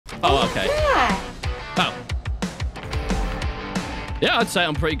Oh, okay. Yeah. Oh. Yeah, I'd say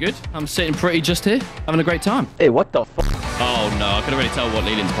I'm pretty good. I'm sitting pretty just here, having a great time. Hey, what the fuck? Oh, no. I couldn't really tell what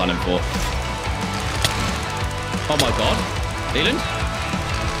Leland's planning for. Oh, my God. Leland?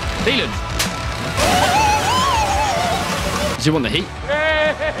 Leland! Does he want the heat?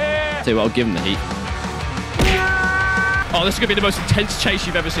 Tell you what, I'll give him the heat. Oh, this is going to be the most intense chase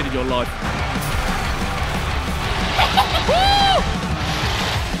you've ever seen in your life.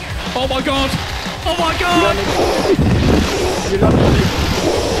 Oh, my God. Oh, my God. You love me.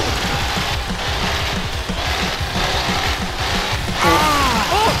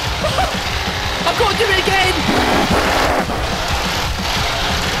 Oh! I've got to do it again!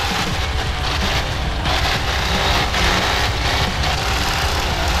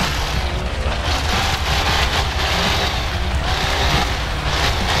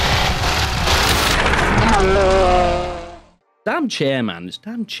 Damn chair, man. This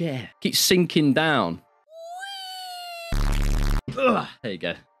damn chair keeps sinking down. Ugh, there you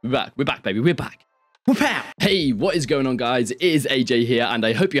go. We're back. We're back, baby. We're back. Hey, what is going on, guys? It is AJ here, and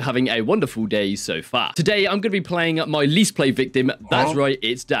I hope you're having a wonderful day so far. Today, I'm going to be playing my least play victim. That's right,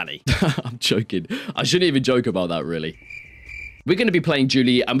 it's Danny. I'm joking. I shouldn't even joke about that, really. We're going to be playing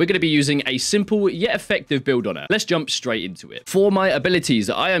Julie, and we're going to be using a simple yet effective build on her. Let's jump straight into it. For my abilities,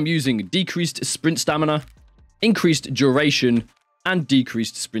 I am using decreased sprint stamina, increased duration, and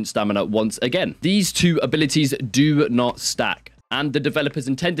decreased sprint stamina once again. These two abilities do not stack, and the developers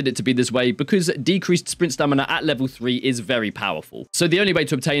intended it to be this way because decreased sprint stamina at level 3 is very powerful. So the only way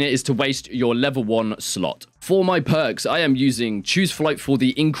to obtain it is to waste your level 1 slot. For my perks, I am using Choose Flight for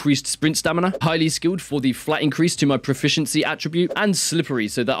the increased sprint stamina, Highly Skilled for the flat increase to my proficiency attribute, and Slippery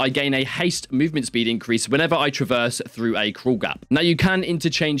so that I gain a haste movement speed increase whenever I traverse through a crawl gap. Now you can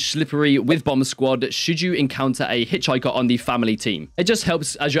interchange Slippery with Bomb Squad should you encounter a hitchhiker on the family team. It just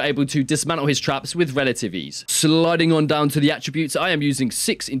helps as you're able to dismantle his traps with relative ease. Sliding on down to the attributes, I am using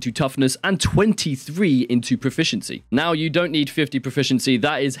 6 into toughness and 23 into proficiency. Now you don't need 50 proficiency,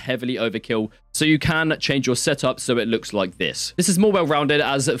 that is heavily overkill. So you can change your setup so it looks like this. This is more well-rounded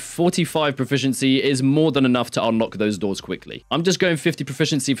as 45 proficiency is more than enough to unlock those doors quickly. I'm just going 50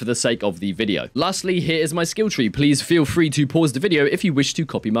 proficiency for the sake of the video. Lastly, here is my skill tree. Please feel free to pause the video if you wish to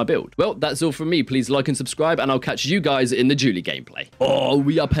copy my build. Well, that's all from me. Please like and subscribe, and I'll catch you guys in the Julie gameplay. Oh,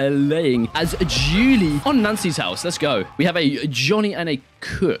 we are playing as Julie on Nancy's house. Let's go. We have a Johnny and a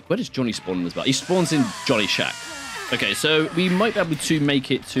Cook. Where does Johnny spawn in this battle? He spawns in Johnny's shack. Okay, so we might be able to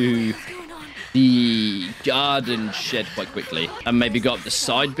make it to the garden shed quite quickly and maybe go up the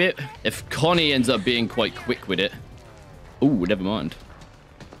side bit if Connie ends up being quite quick with it. Oh, never mind.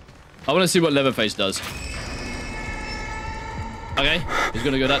 I want to see what Leatherface does. Okay, he's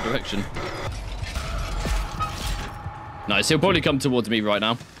gonna go that direction. Nice, he'll probably come towards me right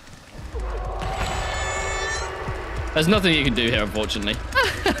now. There's nothing you can do here, unfortunately.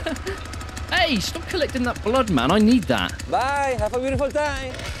 Hey, stop collecting that blood, man. I need that. Bye. Have a beautiful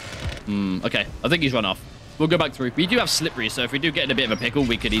time. Okay, I think he's run off. We'll go back through. We do have Slippery, so if we do get in a bit of a pickle,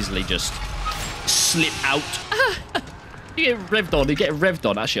 we could easily just slip out. You get revved on. You get revved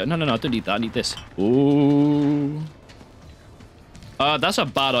on. Actually, no, I don't need that. I need this. Ooh. That's a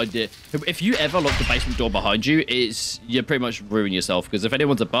bad idea. If you ever lock the basement door behind you, you pretty much ruin yourself, because if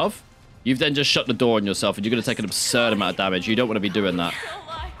anyone's above, you've then just shut the door on yourself, and you're going to take an absurd amount of damage. You don't want to be doing that.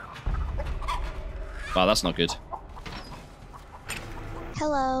 Wow, that's not good.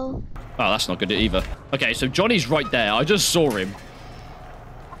 Hello. Oh, that's not good either. Okay, so Johnny's right there. I just saw him.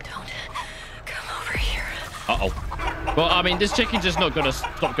 Don't come over here. Uh-oh. Well, I mean, this chicken's just not going to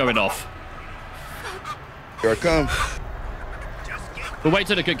stop going off. Here I come. We'll wait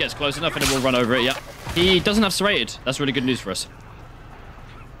till the cook gets close enough and then we'll run over it. Yeah. He doesn't have serrated. That's really good news for us.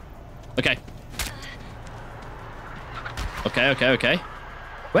 Okay. Okay.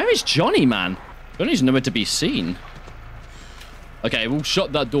 Where is Johnny, man? Johnny's nowhere to be seen. Okay, we'll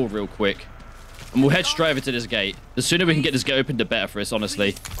shut that door real quick. And we'll head straight over to this gate. The sooner we can get this gate open, the better for us, honestly.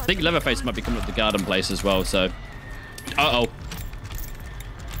 I think Leatherface might be coming up the garden place as well, so... Uh-oh.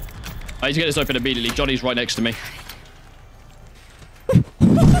 I need to get this open immediately. Johnny's right next to me.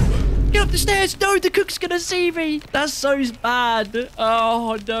 Get up the stairs! No, the cook's gonna see me! That's so bad!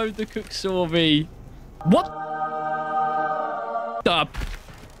 Oh, no, the cook saw me. What? The...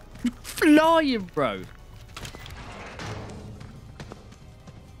 Flying, bro.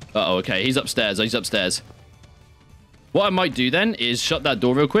 Uh-oh, okay. He's upstairs. What I might do then is shut that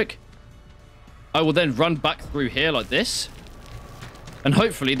door real quick. I will then run back through here like this. And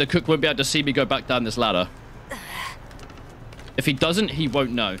hopefully the cook won't be able to see me go back down this ladder. If he doesn't, he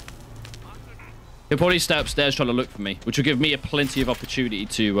won't know. He'll probably stay upstairs trying to look for me, which will give me a plenty of opportunity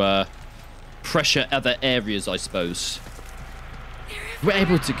to pressure other areas, I suppose. We're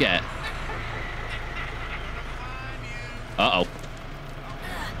able to get... Uh-oh.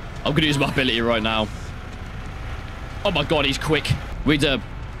 I'm going to use my ability right now. Oh my god, he's quick. We need to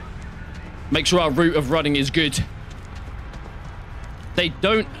make sure our route of running is good. They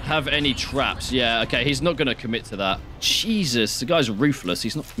don't have any traps. Yeah, okay, he's not going to commit to that. Jesus, the guy's ruthless.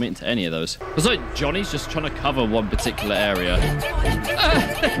 He's not committing to any of those. It's like Johnny's just trying to cover one particular area.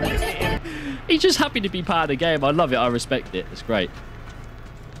 He's just happy to be part of the game. I love it. I respect it. It's great.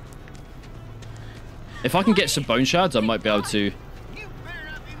 If I can get some bone shards, I might be able to...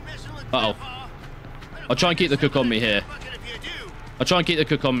 Uh-oh. I'll try and keep the cook on me here. I'll try and keep the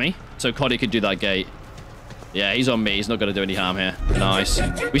cook on me so Coddy can do that gate. Yeah, he's on me. He's not going to do any harm here. Nice.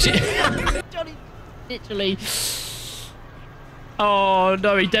 We see... Johnny, literally... Oh,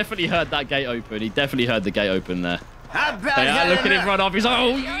 no, he definitely heard that gate open. He definitely heard the gate open there. Yeah, look at him run off. He's like,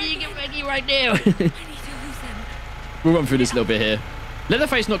 oh, you get ready right now. We'll run through this little bit here.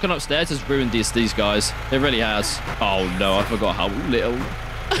 Leatherface not gone upstairs has ruined these guys. It really has. Oh, no, I forgot how little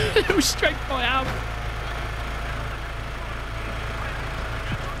strength I have.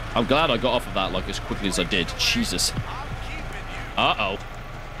 I'm glad I got off of that like as quickly as I did. Jesus. Uh-oh.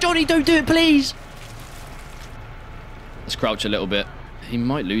 Johnny, don't do it, please. Let's crouch a little bit. He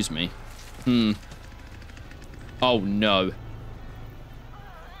might lose me. Oh, no.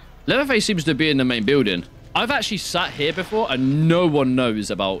 Leatherface seems to be in the main building. I've actually sat here before and no one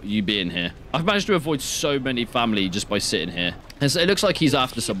knows about you being here. I've managed to avoid so many family just by sitting here. And so it looks like he's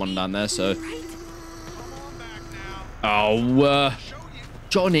after someone down there, so... Oh,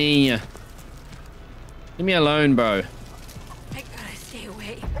 Johnny. Leave me alone, bro. I gotta stay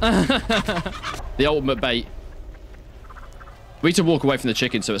away. The ultimate bait. We need to walk away from the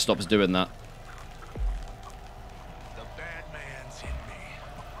chicken so it stops doing that. The bad man's in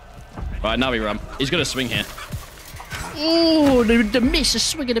me. Right, now we run. He's going to swing here. Oh, the miss. A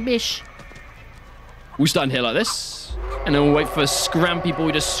swing and a miss. We'll stand here like this. And then we'll wait for Scrampy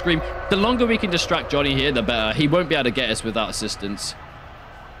Boy to scream. The longer we can distract Johnny here, the better. He won't be able to get us without assistance.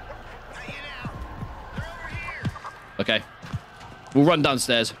 Okay. We'll run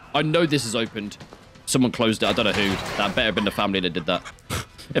downstairs. I know this is opened. Someone closed it. I don't know who. That better have been the family that did that.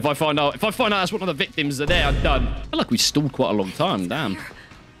 If I find out that's one of the victims are there, I'm done. I feel like we stalled quite a long time. Damn. All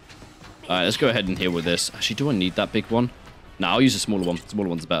right, let's go ahead and deal with this. Actually, do I need that big one? No, I'll use a smaller one. Smaller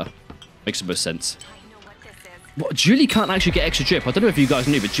one's better. Makes the most sense. What, Julie can't actually get extra drip. I don't know if you guys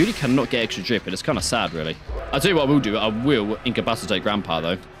knew, but Julie cannot get extra drip, and it's kind of sad, really. I'll tell you what I will do. I will incapacitate Grandpa,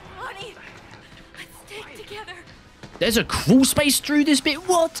 though. Honey, let's stick together. There's a crawl space through this bit.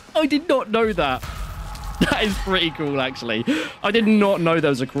 What? I did not know that. That is pretty cool, actually. I did not know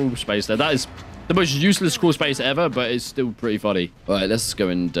there was a crawl space there. That is the most useless crawl space ever, but it's still pretty funny. All right, let's go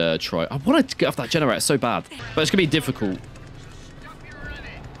and try. I wanted to get off that generator so bad, but it's going to be difficult.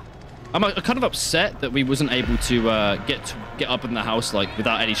 I'm kind of upset that we wasn't able to get up in the house like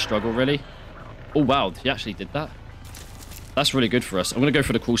without any struggle, really. Oh, wow. He actually did that. That's really good for us. I'm going to go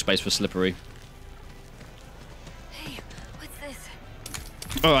for the crawl space for Slippery.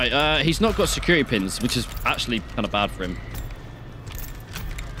 All right, he's not got security pins, which is actually kind of bad for him.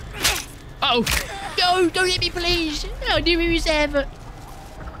 Oh, no, don't hit me, please. I'll do it ever.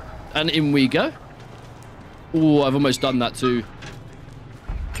 And in we go. Oh, I've almost done that too.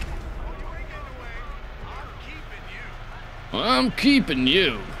 I'm keeping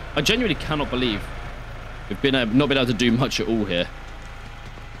you. I genuinely cannot believe we've not been able to do much at all here.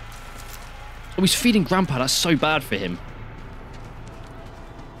 Oh, he's feeding Grandpa. That's so bad for him.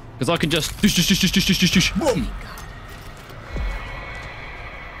 Because I can just... Boom!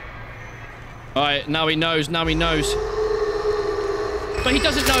 Alright, now he knows. Now he knows. But he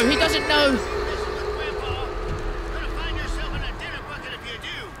doesn't know. He doesn't know.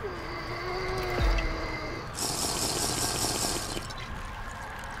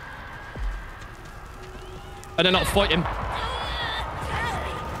 And then I'll fight him.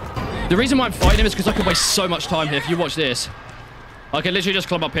 The reason why I'm fighting him is because I can waste so much time here. If you watch this. I can literally just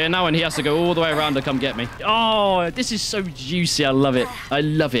climb up here now and he has to go all the way around to come get me. Oh, this is so juicy. I love it. I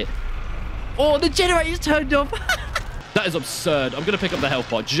love it. Oh, the generator's turned off. That is absurd. I'm going to pick up the health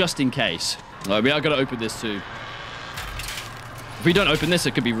pot just in case. All right, we are going to open this too. If we don't open this,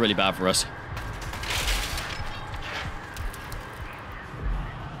 it could be really bad for us.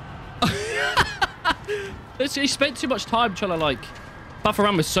 He spent too much time trying to, like, buff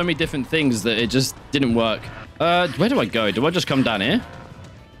around with so many different things that it just didn't work. Where do I go? Do I just come down here?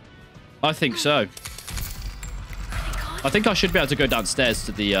 I think so. I think I should be able to go downstairs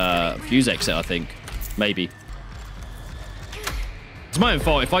to the fuse exit, I think. Maybe. It's my own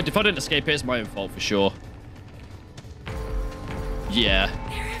fault. If I didn't escape it, it's my own fault for sure. Yeah.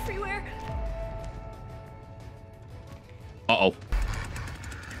 They're everywhere. Uh-oh.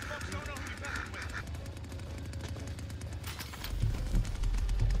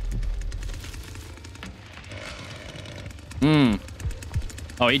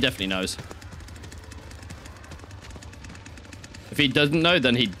 Oh, he definitely knows. If he doesn't know,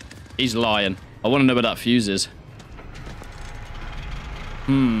 then he's lying. I want to know where that fuse is.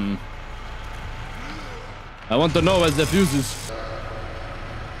 I want to know where the fuse is.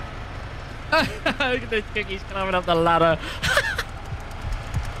 Look at this cookie's climbing up the ladder.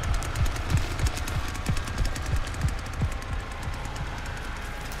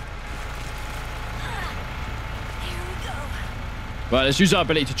 Right, let's use our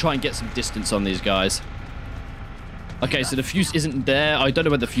ability to try and get some distance on these guys. Okay, so the fuse isn't there. I don't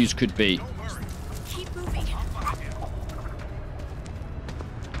know where the fuse could be. Keep moving.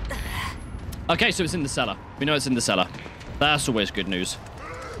 Okay, so it's in the cellar. We know it's in the cellar. That's always good news.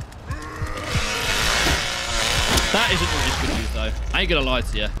 That isn't always good news, though. I ain't gonna lie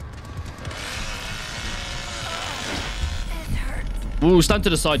to you. It hurts. We'll stand to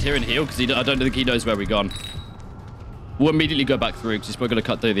the side here and heal, because I don't think he knows where we've gone. We'll immediately go back through, because he's probably going to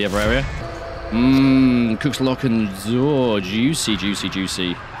cut through the other area. Cook's lock and door. Juicy, juicy,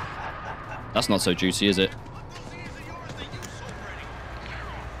 juicy. That's not so juicy, is it?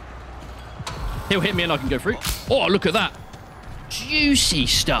 He'll hit me and I can go through. Oh, look at that. Juicy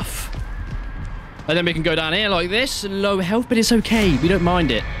stuff. And then we can go down here like this. Low health, but it's okay. We don't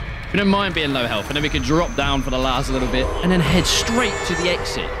mind it. We don't mind being low health. And then we can drop down for the last little bit and then head straight to the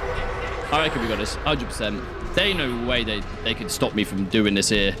exit. I reckon we got this. 100%. There ain't no way they can stop me from doing this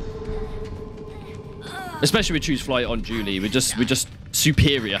here. Especially with choose flight on Julie. We're just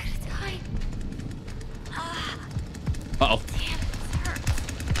superior. Uh-oh.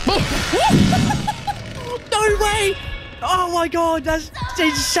 No way! Oh my god, that's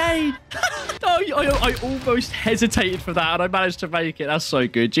insane! I almost hesitated for that and I managed to make it. That's so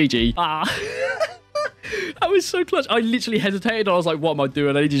good. GG. That was so clutch. I literally hesitated. I was like, what am I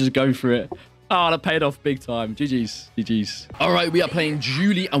doing? I need to just go for it. Oh, that paid off big time. GG's. GG's. All right, we are playing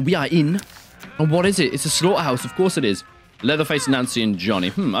Julie and we are in. And what is it? It's a slaughterhouse. Of course it is. Leatherface, Nancy, and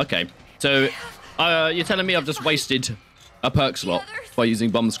Johnny. Okay. So, you're telling me I've just wasted a perk slot by using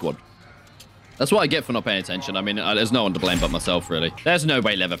Bomb Squad? That's what I get for not paying attention. I mean, there's no one to blame but myself, really. There's no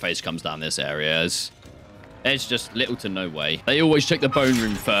way Leatherface comes down this area. It's just little to no way. They always check the bone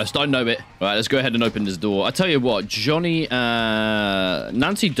room first. I know it. All right, let's go ahead and open this door. I tell you what, Johnny...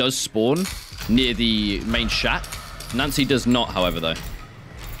 Nancy does spawn near the main shack. Nancy does not, however, though.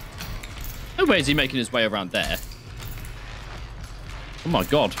 No way is he making his way around there. Oh, my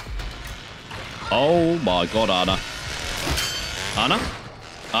God. Oh, my God, Anna. Anna?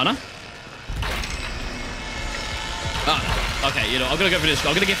 Anna? Ah, okay, you know, I'm going to go for this.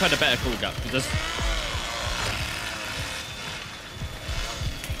 I'm going to give her the better cool gap.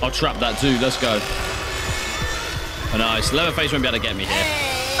 I'll trap that too. Let's go. Oh, nice. Leatherface won't be able to get me here.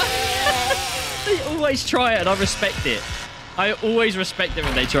 They always try it, and I respect it. I always respect it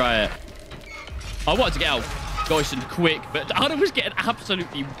when they try it. I wanted to get out nice and quick, but Anna was getting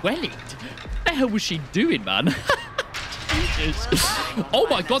absolutely wellied. What the hell was she doing, man? Jesus. Oh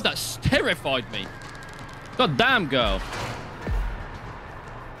my God, that's terrified me. God damn, girl.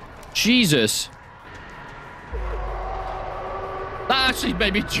 Jesus. That actually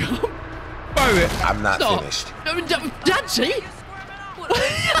made me jump. Bro, I'm not finished. Nancy?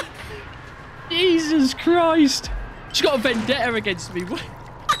 Jesus Christ. She's got a vendetta against me.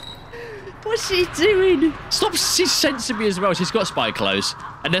 What's she doing? Stop, she's sensing me as well. She's got spy clothes.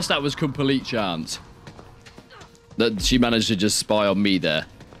 Unless that was complete chance. That she managed to just spy on me there.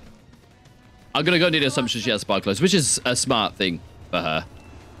 I'm going to go near the assumption she has spy clothes, which is a smart thing for her.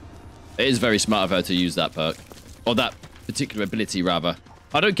 It is very smart of her to use that perk. Or that particular ability, rather.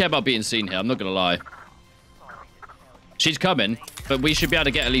 I don't care about being seen here. I'm not going to lie. She's coming, but we should be able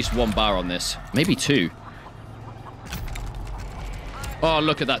to get at least 1 bar on this. Maybe 2. Oh,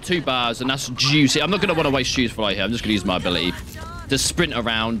 look at that. 2 bars, and that's juicy. I'm not going to want to waste choose flight here. I'm just going to use my ability to sprint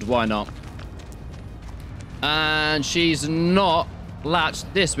around. Why not? And she's not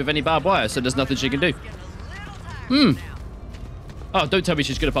latched this with any barbed wire, so there's nothing she can do. Oh, don't tell me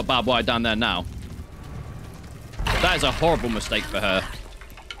she's going to put barbed wire down there now. That is a horrible mistake for her.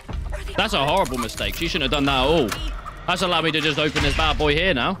 That's a horrible mistake. She shouldn't have done that at all. That's allowed me to just open this bad boy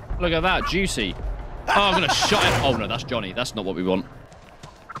here now. Look at that. Juicy. Oh, I'm going to shot him. Oh, no, that's Johnny. That's not what we want.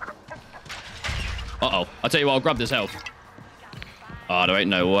 Uh-oh. I'll tell you what, I'll grab this health. Oh, there ain't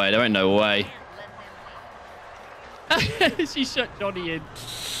no way. There ain't no way. She shut Johnny in.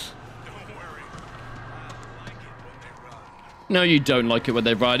 Don't worry. I like it when they run. No, you don't like it when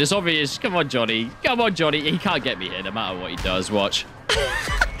they ride. It's obvious. Come on, Johnny. Come on, Johnny. He can't get me here no matter what he does. Watch.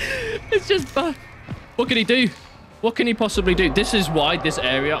 It's just... what can he do? What can he possibly do? This is why this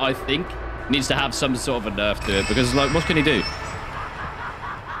area, I think, needs to have some sort of a nerf to it. Because, like, what can he do?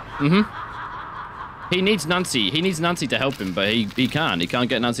 He needs Nancy. He needs Nancy to help him, but he can't. He can't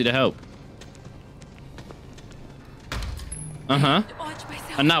get Nancy to help. Watch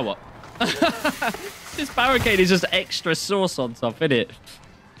myself. And now what? This barricade is just extra sauce on top, isn't it?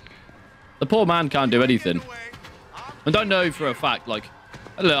 The poor man can't do anything. I don't know for a fact, like...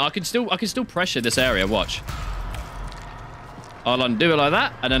 Look, I can still pressure this area, watch. I'll undo it like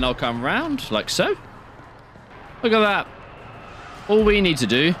that, and then I'll come round, like so. Look at that. All we need to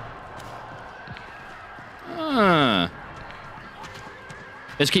do...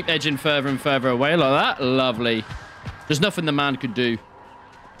 Let's keep edging further and further away like that. Lovely. There's nothing the man could do.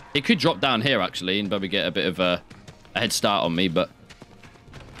 He could drop down here, actually, and probably get a bit of a head start on me, but...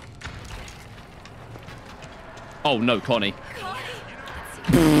 Oh, no, Connie.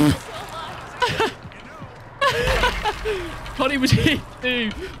 Connie was here,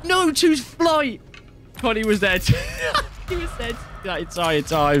 too. No, choose flight. Connie was there, too. He was there the entire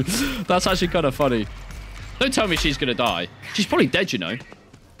time. That's actually kind of funny. Don't tell me she's going to die. She's probably dead, you know.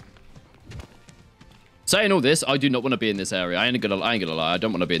 Saying all this, I do not want to be in this area. I ain't gonna lie. I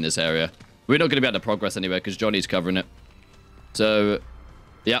don't want to be in this area. We're not going to be able to progress anywhere because Johnny's covering it. So,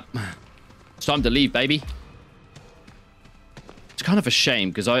 yeah. It's time to leave, baby. It's kind of a shame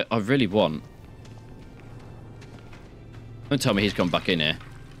because I really want... Don't tell me he's come back in here.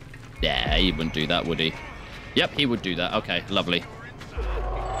 Yeah, he wouldn't do that, would he? Yep, he would do that. Okay, lovely.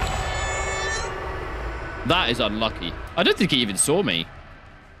 That is unlucky. I don't think he even saw me.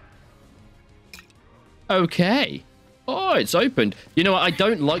 Okay. Oh, it's opened. You know what? I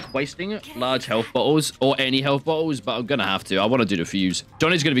don't like wasting large health bottles or any health bottles, but I'm going to have to. I want to do the fuse.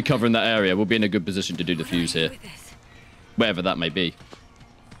 Johnny's going to be covering that area. We'll be in a good position to do the fuse here. Wherever that may be.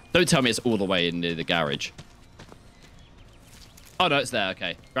 Don't tell me it's all the way in near the garage. Oh, no, it's there.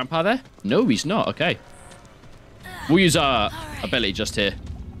 Okay. Grandpa there? No, he's not. Okay. We'll use our ability just here.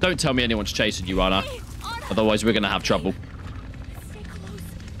 Don't tell me anyone's chasing you, Anna. Otherwise, we're going to have trouble.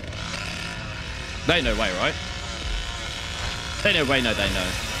 They know way, right? They know way, no, they know.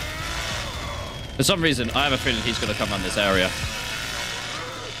 For some reason, I have a feeling he's going to come on this area.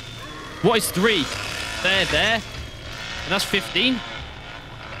 What is 3? There. And that's 15.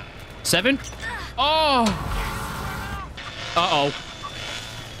 7. Oh! Uh-oh.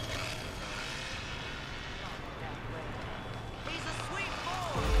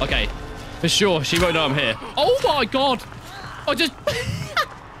 Okay. For sure, she won't know I'm here. Oh my god! I just...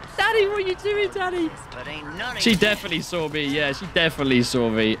 Daddy, what are you doing, Daddy? She definitely saw me. Yeah, she definitely saw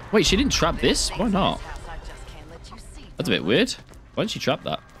me. Wait, she didn't trap this? Why not? That's a bit weird. Why didn't she trap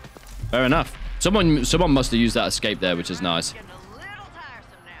that? Fair enough. Someone must have used that escape there, which is nice.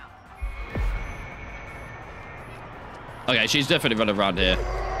 Okay, she's definitely running around here.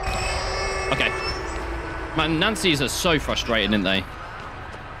 Okay. Man, Nancy's are so frustrating, aren't they?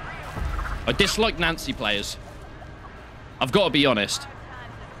 I dislike Nancy players. I've got to be honest.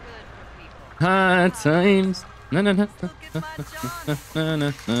 Hard times. I'm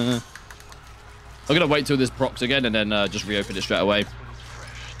gonna wait till this procs again and then just reopen it straight away.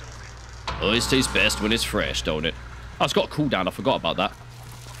 Always tastes best when it's fresh, don't it? Oh, it's got a cooldown. I forgot about that.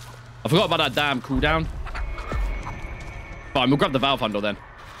 I forgot about that damn cooldown. Fine, we'll grab the valve handle then.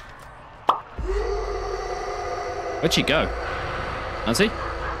 Where'd she go? Nancy?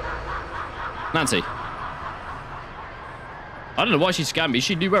 Nancy? I don't know why she scammed me.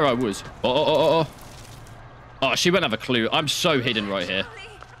 She knew where I was. Oh, she won't have a clue. I'm so hidden right here.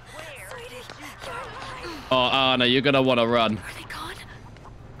 Oh, Anna, you're going to want to run. Are they gone?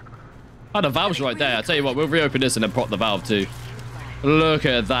 Oh, the valve's right there. I tell you what, we'll reopen this and then prop the valve too. Look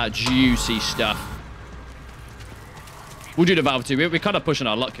at that juicy stuff. We'll do the valve too. We're kind of pushing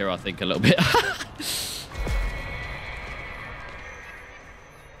our luck here, I think, a little bit.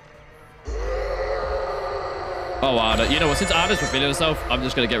 Oh, Anna. You know what? Since Anna's revealing herself, I'm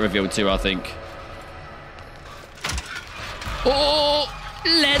just going to get revealed too, I think. Oh,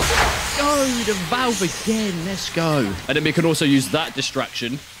 let's go. The valve again. Let's go. And then we can also use that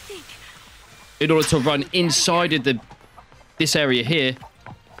distraction in order to run inside of this area here.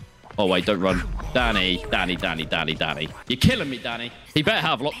 Oh, wait. Don't run. Danny. You're killing me, Danny. He better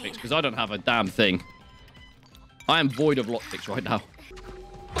have lockpicks because I don't have a damn thing. I am void of lockpicks right now.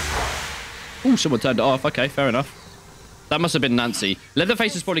 Oh, someone turned it off. Okay, fair enough. That must have been Nancy.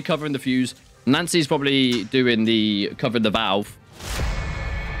 Leatherface is probably covering the fuse. Nancy's probably doing the covering the valve.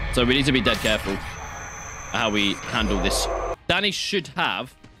 So we need to be dead careful how we handle this. Danny should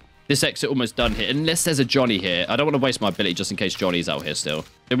have this exit almost done here, unless there's a Johnny here. I don't want to waste my ability just in case Johnny's out here still.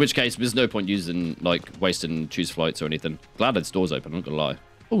 In which case, there's no point using, like, wasting choose flights or anything. Glad this door's open, I'm not gonna lie.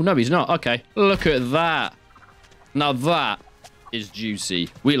 Oh, no, he's not. Okay. Look at that. Now that is juicy.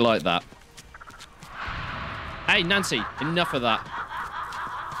 We like that. Hey, Nancy, enough of that.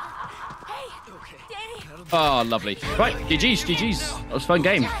 Oh, lovely. Right, GG's. That was a fun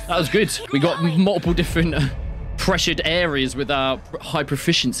game. That was good. We got multiple different pressured areas with our high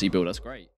proficiency build. That's great.